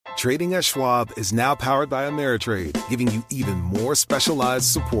Trading at Schwab is now powered by Ameritrade, giving you even more specialized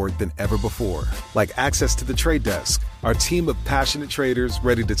support than ever before. Like access to the trade desk, our team of passionate traders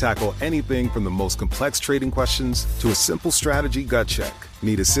ready to tackle anything from the most complex trading questions to a simple strategy gut check.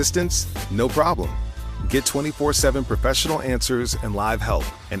 Need assistance? No problem. Get 24/7 professional answers and live help,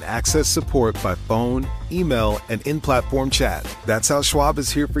 and access support by phone, email, and in-platform chat. That's how Schwab is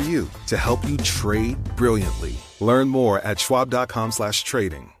here for you, to help you trade brilliantly. Learn more at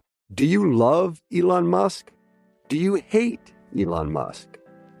schwab.com/trading. Do you love Elon Musk? Do you hate Elon Musk?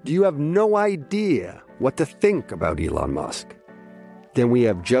 Do you have no idea what to think about Elon Musk? Then we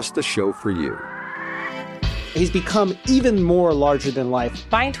have just the show for you. He's become even more larger than life.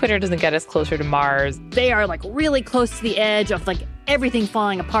 Buying Twitter doesn't get us closer to Mars. They are like really close to the edge of like everything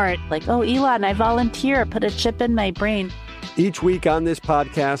falling apart. Like, oh, Elon, I volunteer. Put a chip in my brain. Each week on this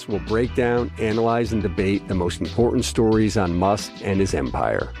podcast, we'll break down, analyze, and debate the most important stories on Musk and his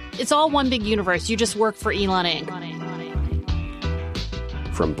empire. It's all one big universe. You just work for Elon Inc.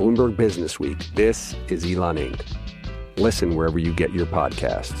 From Bloomberg Business Week, this is Elon Inc. Listen wherever you get your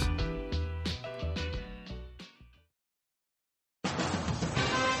podcasts.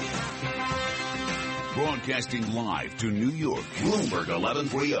 Broadcasting live to New York, Bloomberg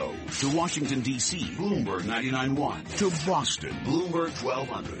 1130. To Washington, D.C., Bloomberg 99.1. To Boston, Bloomberg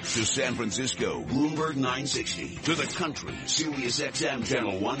 1200. To San Francisco, Bloomberg 960. To the country, Sirius XM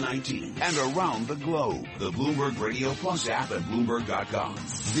Channel 119. And around the globe, the Bloomberg Radio Plus app at Bloomberg.com.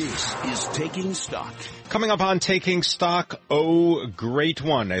 This is Taking Stock. Coming up on Taking Stock, oh, great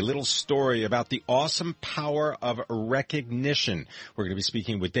one. A little story about the awesome power of recognition. We're going to be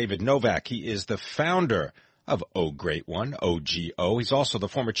speaking with David Novak. He is the founder of Oh Great One, OGO. He's also the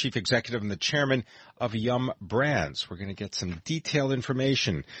former chief executive and the chairman of Yum Brands. We're going to get some detailed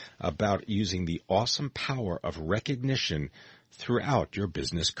information about using the awesome power of recognition throughout your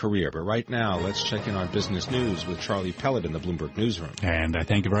business career. But right now, let's check in on business news with Charlie Pellet in the Bloomberg Newsroom. And I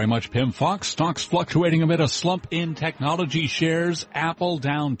thank you very much, Pim Fox. Stocks fluctuating amid a slump in technology shares. Apple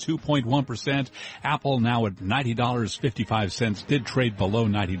down 2.1%. Apple now at $90.55. Did trade below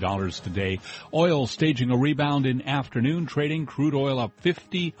 $90 today. Oil staging a rebound in afternoon trading. Crude oil up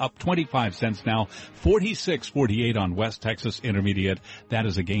 25 cents now. 46.48 on West Texas Intermediate. That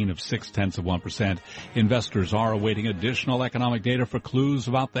is a gain of 0.6%. Investors are awaiting additional economic data for clues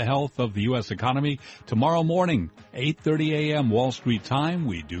about the health of the U.S. economy. Tomorrow morning, 8:30 a.m. Wall Street time,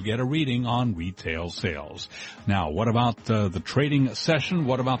 we do get a reading on retail sales. Now, what about the trading session?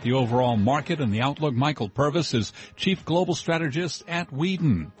 What about the overall market and the outlook? Michael Purvis is Chief Global Strategist at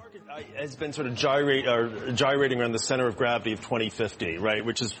Whedon. Has been sort of gyrating around the center of gravity of 2050, right?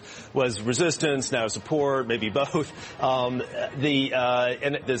 Which was resistance, now support, maybe both. And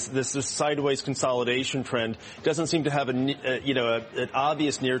this sideways consolidation trend doesn't seem to have an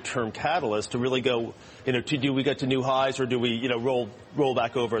obvious near-term catalyst to really go, do we get to new highs or do we, roll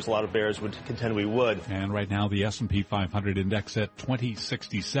back over as a lot of bears would contend we would. And right now the S&P 500 index at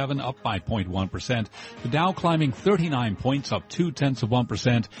 2067, up by 0.1%. The Dow climbing 39 points, up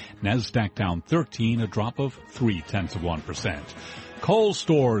 0.2%. NASDAQ down 13, a drop of 0.3%. Kohl's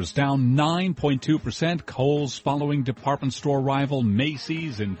stores down 9.2%. Kohl's following department store rival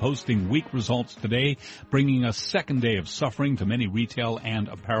Macy's in posting weak results today, bringing a second day of suffering to many retail and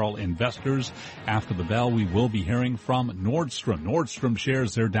apparel investors. After the bell, we will be hearing from Nordstrom. Nordstrom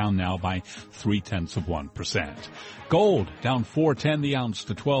shares, they're down now by 0.3%. Gold down 4.10 the ounce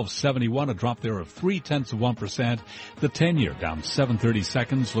to $12.71, a drop there of 0.3%. The 10-year down 7.30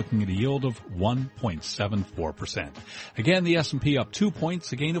 seconds, looking at a yield of 1.74%. Again, the S&P up 2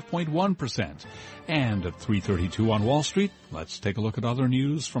 points, a gain of 0.1%. And at 3:32 on Wall Street, let's take a look at other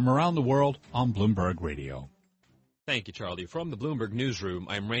news from around the world on Bloomberg Radio. Thank you, Charlie. From the Bloomberg Newsroom,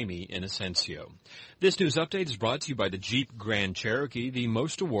 I'm Ramy Inocencio. This news update is brought to you by the Jeep Grand Cherokee, the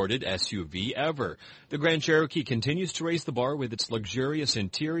most awarded SUV ever. The Grand Cherokee continues to raise the bar with its luxurious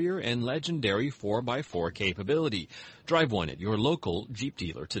interior and legendary 4x4 capability. Drive one at your local Jeep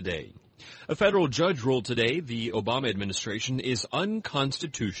dealer today. A federal judge ruled today the Obama administration is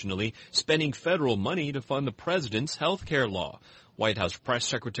unconstitutionally spending federal money to fund the president's health care law. White House Press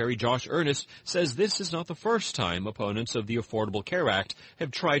Secretary Josh Earnest says this is not the first time opponents of the Affordable Care Act have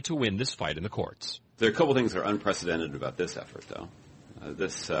tried to win this fight in the courts. There are a couple things that are unprecedented about this effort, though.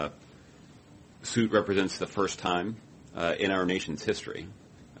 This suit represents the first time in our nation's history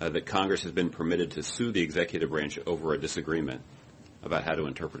that Congress has been permitted to sue the executive branch over a disagreement about how to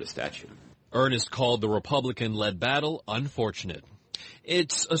interpret a statute. Earnest called the Republican-led battle unfortunate.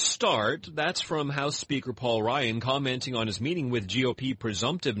 It's a start. That's from House Speaker Paul Ryan commenting on his meeting with GOP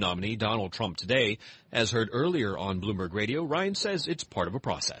presumptive nominee Donald Trump today. As heard earlier on Bloomberg Radio, Ryan says it's part of a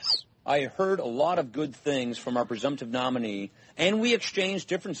process. I heard a lot of good things from our presumptive nominee, and we exchanged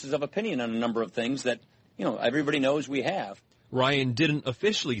differences of opinion on a number of things that, everybody knows we have. Ryan didn't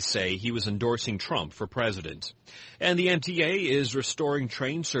officially say he was endorsing Trump for president. And the MTA is restoring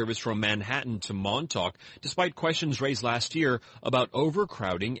train service from Manhattan to Montauk, despite questions raised last year about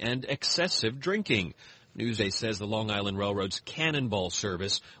overcrowding and excessive drinking. Newsday says the Long Island Railroad's Cannonball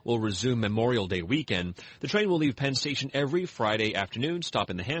service will resume Memorial Day weekend. The train will leave Penn Station every Friday afternoon, stop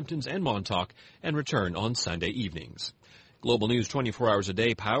in the Hamptons and Montauk, and return on Sunday evenings. Global news 24 hours a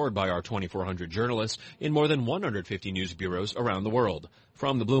day, powered by our 2,400 journalists in more than 150 news bureaus around the world.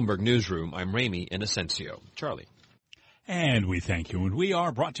 From the Bloomberg Newsroom, I'm Ramey Inocencio. Charlie. And we thank you. And we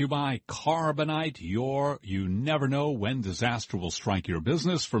are brought to you by Carbonite. You never know when disaster will strike your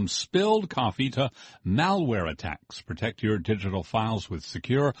business, from spilled coffee to malware attacks. Protect your digital files with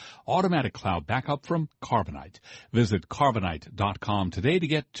secure automatic cloud backup from Carbonite. Visit Carbonite.com today to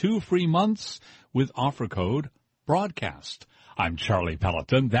get 2 free months with offer code BROADCAST. I'm Charlie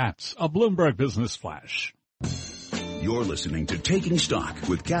Pelleton. That's a Bloomberg Business Flash. You're listening to Taking Stock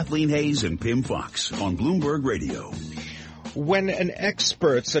with Kathleen Hayes and Pim Fox on Bloomberg Radio. When an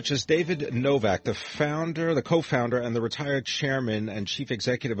expert such as David Novak, the co-founder and the retired chairman and chief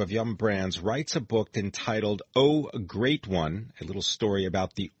executive of Yum Brands, writes a book entitled Oh, Great One, a little story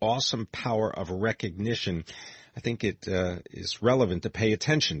about the awesome power of recognition, I think it is relevant to pay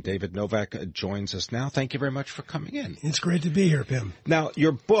attention. David Novak joins us now. Thank you very much for coming in. It's great to be here, Pim. Now,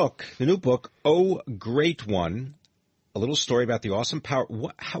 your book, the new book, Oh, Great One, a little story about the awesome power.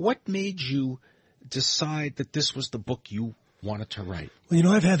 What made you decide that this was the book you wanted to write?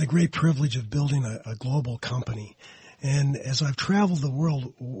 Well, I've had the great privilege of building a global company. And as I've traveled the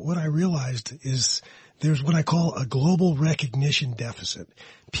world, what I realized is there's what I call a global recognition deficit.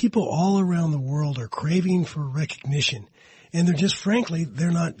 People all around the world are craving for recognition, and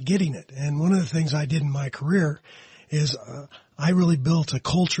they're not getting it. And one of the things I did in my career is I really built a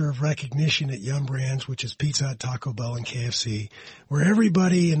culture of recognition at Yum Brands, which is Pizza Hut, Taco Bell, and KFC, where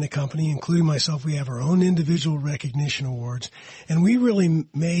everybody in the company, including myself, we have our own individual recognition awards, and we really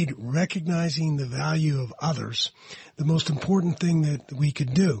made recognizing the value of others the most important thing that we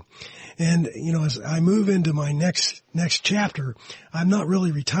could do. And, as I move into my next chapter, I'm not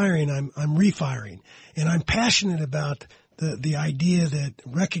really retiring, I'm refiring. And I'm passionate about the idea that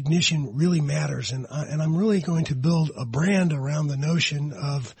recognition really matters, and I'm really going to build a brand around the notion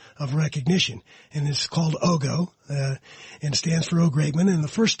of recognition, and it's called OGO, and stands for Oh Great One. And the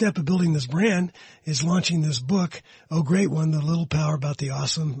first step of building this brand is launching this book, Oh Great One: The Little Power About the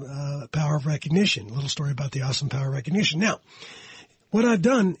Awesome Power of Recognition. A little story about the awesome power of recognition. Now, what I've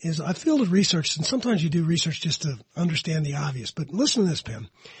done is I've fielded research, and sometimes you do research just to understand the obvious, but listen to this, Pim.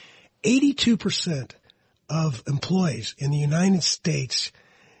 82% of employees in the United States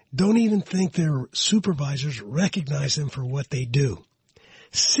don't even think their supervisors recognize them for what they do.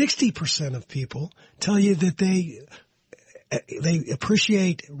 60% of people tell you that they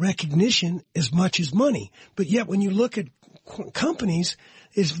appreciate recognition as much as money. But yet when you look at companies,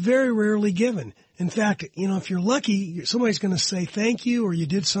 it's very rarely given. In fact, if you're lucky, somebody's going to say thank you or you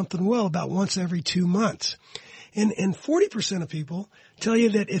did something well about once every 2 months. And 40% of people tell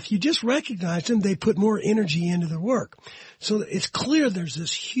you that if you just recognize them, they put more energy into their work. So it's clear there's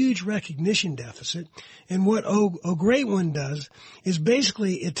this huge recognition deficit. And what Oh Great One does is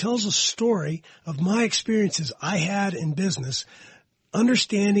basically it tells a story of my experiences I had in business,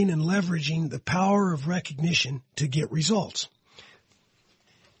 understanding and leveraging the power of recognition to get results.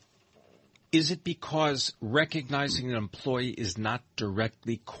 Is it because recognizing an employee is not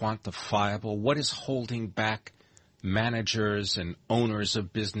directly quantifiable? What is holding back managers and owners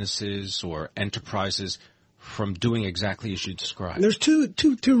of businesses or enterprises from doing exactly as you described? There's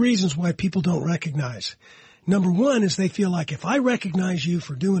two reasons why people don't recognize. Number one is they feel like if I recognize you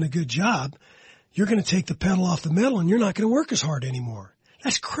for doing a good job, you're going to take the pedal off the metal and you're not going to work as hard anymore.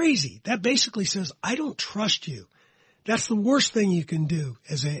 That's crazy. That basically says, I don't trust you. That's the worst thing you can do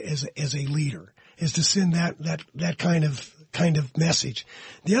as a leader, is to send that kind of message.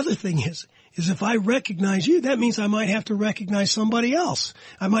 The other thing is if I recognize you, that means I might have to recognize somebody else.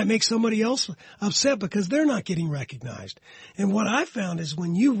 I might make somebody else upset because they're not getting recognized. And what I found is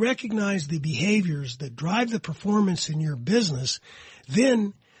when you recognize the behaviors that drive the performance in your business,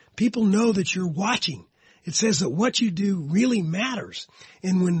 then people know that you're watching. It says that what you do really matters.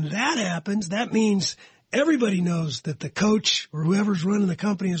 And when that happens, that means everybody knows that the coach or whoever's running the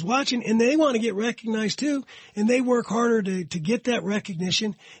company is watching, and they want to get recognized too, and they work harder to get that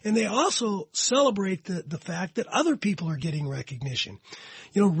recognition, and they also celebrate the fact that other people are getting recognition.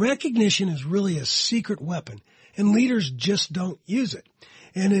 You know, recognition is really a secret weapon, and leaders just don't use it.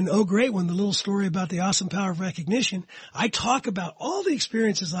 And in Oh Great One, the little story about the awesome power of recognition, I talk about all the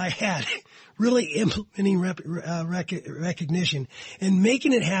experiences I had really implementing recognition and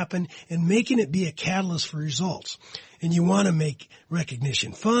making it happen and making it be a catalyst for results. And you want to make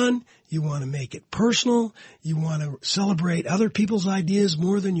recognition fun. You want to make it personal. You want to celebrate other people's ideas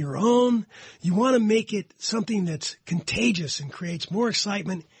more than your own. You want to make it something that's contagious and creates more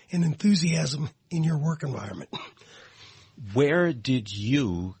excitement and enthusiasm in your work environment. Where did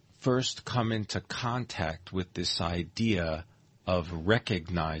you first come into contact with this idea of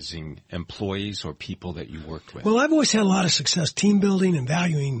recognizing employees or people that you worked with? Well, I've always had a lot of success team building and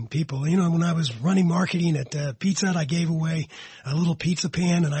valuing people. You know, when I was running marketing at Pizza Hut, I gave away a little pizza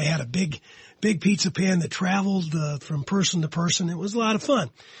pan, and I had a big pizza pan that traveled from person to person. It was a lot of fun.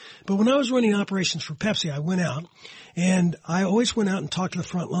 But when I was running operations for Pepsi, I went out, and I always went out and talked to the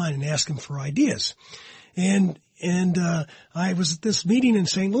front line and asked them for ideas. And I was at this meeting in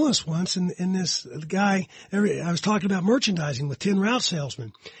St. Louis once, and this guy, I was talking about merchandising with 10 route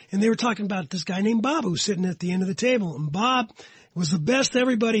salesmen, and they were talking about this guy named Bob who was sitting at the end of the table, and Bob was the best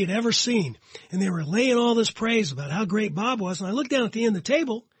everybody had ever seen, and they were laying all this praise about how great Bob was, and I looked down at the end of the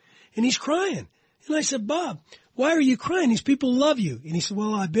table, and he's crying, and I said, Bob, why are you crying? These people love you. And he said,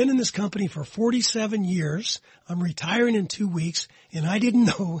 well, I've been in this company for 47 years. I'm retiring in 2 weeks, and I didn't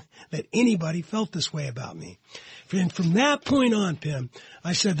know that anybody felt this way about me. And from that point on, Pim,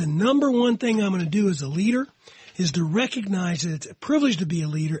 I said the number one thing I'm going to do as a leader is to recognize that it's a privilege to be a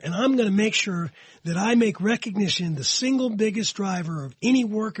leader, and I'm going to make sure that I make recognition the single biggest driver of any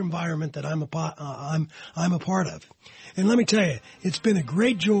work environment that I'm a part of. And let me tell you, it's been a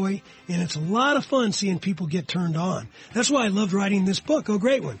great joy, and it's a lot of fun seeing people get turned on. That's why I loved writing this book, Oh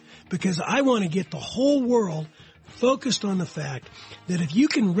Great One, because I want to get the whole world focused on the fact that if you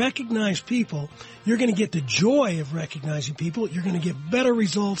can recognize people, you're going to get the joy of recognizing people, you're going to get better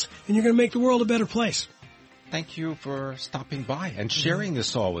results, and you're going to make the world a better place. Thank you for stopping by and sharing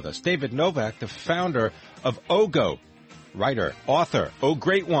this all with us. David Novak, the founder of OGO, writer, author, Oh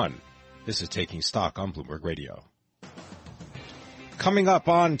Great One. This is Taking Stock on Bloomberg Radio. Coming up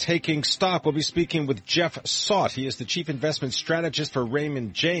on Taking Stock, we'll be speaking with Jeff Sott. He is the chief investment strategist for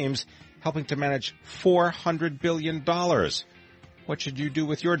Raymond James, helping to manage $400 billion. What should you do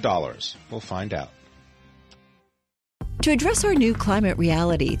with your dollars? We'll find out. To address our new climate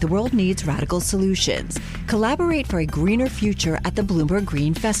reality, the world needs radical solutions. Collaborate for a greener future at the Bloomberg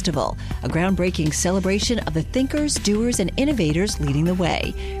Green Festival, a groundbreaking celebration of the thinkers, doers, and innovators leading the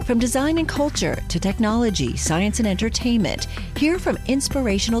way. From design and culture to technology, science, and entertainment, hear from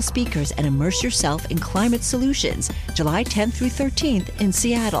inspirational speakers and immerse yourself in climate solutions. July 10th through 13th in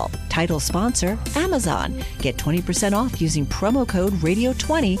Seattle. Title sponsor, Amazon. Get 20% off using promo code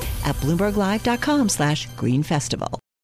RADIO20 at BloombergLive.com/Green Festival.